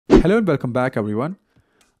Hello and welcome back everyone.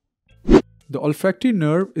 The olfactory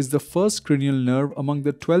nerve is the first cranial nerve among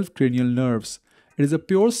the 12 cranial nerves. It is a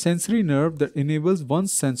pure sensory nerve that enables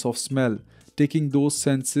one's sense of smell, taking those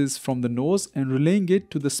senses from the nose and relaying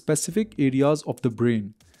it to the specific areas of the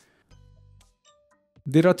brain.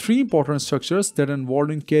 There are three important structures that are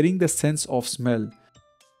involved in carrying the sense of smell.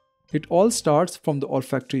 It all starts from the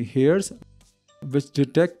olfactory hairs, which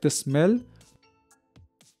detect the smell,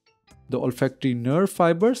 the olfactory nerve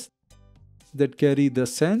fibers that carry the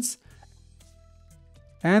sense,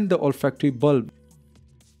 and the olfactory bulb,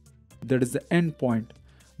 that is the end point.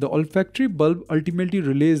 The olfactory bulb ultimately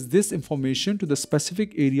relays this information to the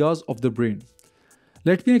specific areas of the brain.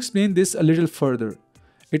 Let me explain this a little further.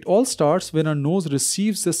 It all starts when our nose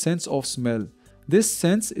receives the sense of smell. This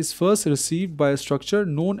sense is first received by a structure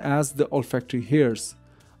known as the olfactory hairs.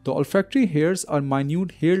 The olfactory hairs are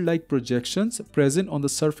minute hair-like projections present on the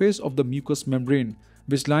surface of the mucous membrane,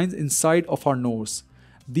 which lies inside of our nose.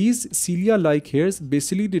 These cilia-like hairs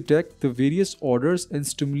basically detect the various odors and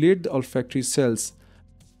stimulate the olfactory cells,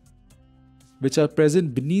 which are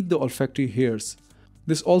present beneath the olfactory hairs.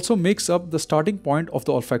 This also makes up the starting point of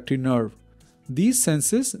the olfactory nerve. These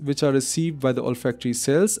senses, which are received by the olfactory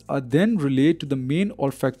cells, are then relayed to the main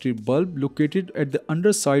olfactory bulb located at the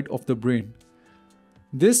underside of the brain.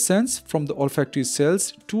 This sense from the olfactory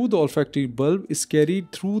cells to the olfactory bulb is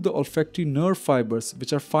carried through the olfactory nerve fibers,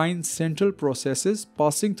 which are fine central processes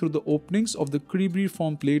passing through the openings of the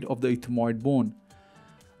cribriform plate of the ethmoid bone.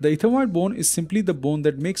 The ethmoid bone is simply the bone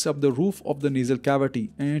that makes up the roof of the nasal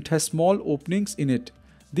cavity, and it has small openings in it.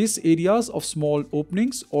 These areas of small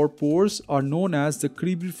openings or pores are known as the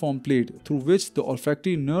cribriform plate, through which the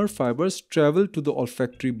olfactory nerve fibers travel to the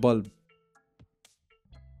olfactory bulb.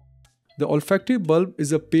 The olfactory bulb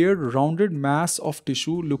is a paired rounded mass of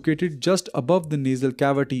tissue located just above the nasal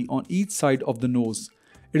cavity on each side of the nose.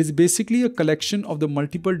 It is basically a collection of the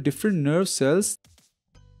multiple different nerve cells,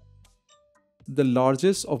 the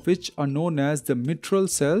largest of which are known as the mitral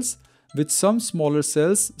cells, with some smaller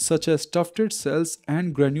cells such as tufted cells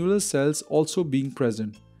and granular cells also being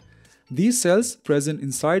present. These cells present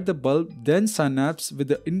inside the bulb then synapse with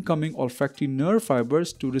the incoming olfactory nerve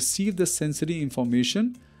fibers to receive the sensory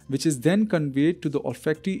information, which is then conveyed to the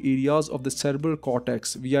olfactory areas of the cerebral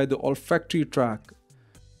cortex via the olfactory tract.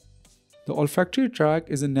 The olfactory tract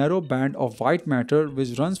is a narrow band of white matter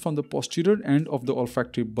which runs from the posterior end of the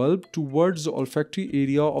olfactory bulb towards the olfactory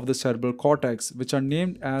area of the cerebral cortex, which are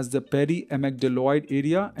named as the periamygdaloid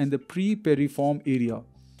area and the pre-piriform area.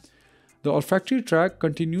 The olfactory tract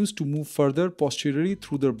continues to move further posteriorly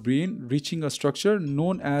through the brain, reaching a structure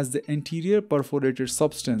known as the anterior perforated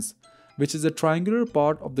substance, which is a triangular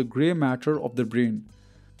part of the gray matter of the brain.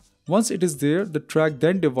 Once it is there, the tract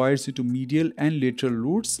then divides into medial and lateral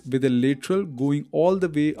roots, with the lateral going all the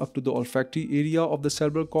way up to the olfactory area of the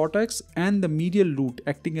cerebral cortex and the medial root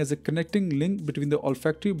acting as a connecting link between the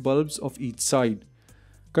olfactory bulbs of each side.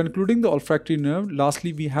 Concluding the olfactory nerve,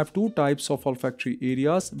 lastly we have two types of olfactory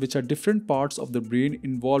areas which are different parts of the brain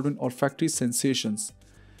involved in olfactory sensations.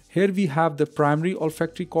 Here we have the primary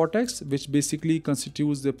olfactory cortex, which basically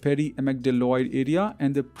constitutes the periamygdaloid area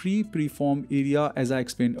and the pre-piriform area as I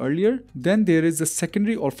explained earlier. Then there is the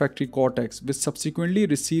secondary olfactory cortex, which subsequently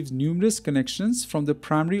receives numerous connections from the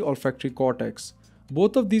primary olfactory cortex.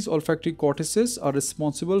 Both of these olfactory cortices are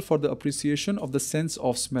responsible for the appreciation of the sense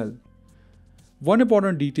of smell. One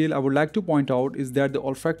important detail I would like to point out is that the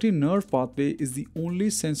olfactory nerve pathway is the only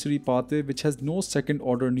sensory pathway which has no second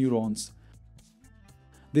order neurons.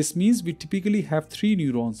 This means we typically have three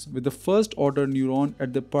neurons, with the first order neuron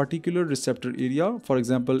at the particular receptor area. For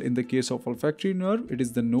example, in the case of olfactory nerve, it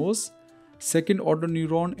is the nose, second order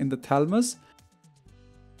neuron in the thalamus,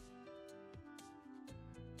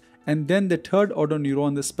 and then the third order neuron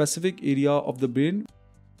in the specific area of the brain,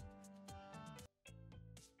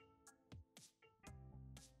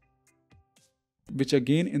 which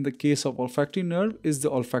again in the case of olfactory nerve is the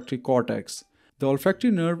olfactory cortex. The olfactory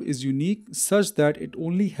nerve is unique such that it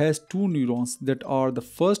only has two neurons that are the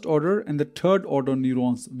first order and the third order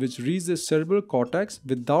neurons which reach the cerebral cortex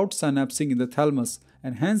without synapsing in the thalamus,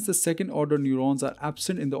 and hence the second order neurons are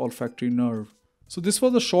absent in the olfactory nerve. So this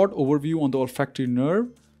was a short overview on the olfactory nerve.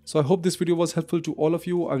 So I hope this video was helpful to all of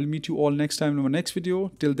you. I will meet you all next time in my next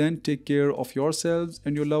video. Till then, take care of yourselves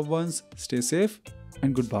and your loved ones. Stay safe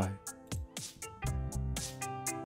and goodbye.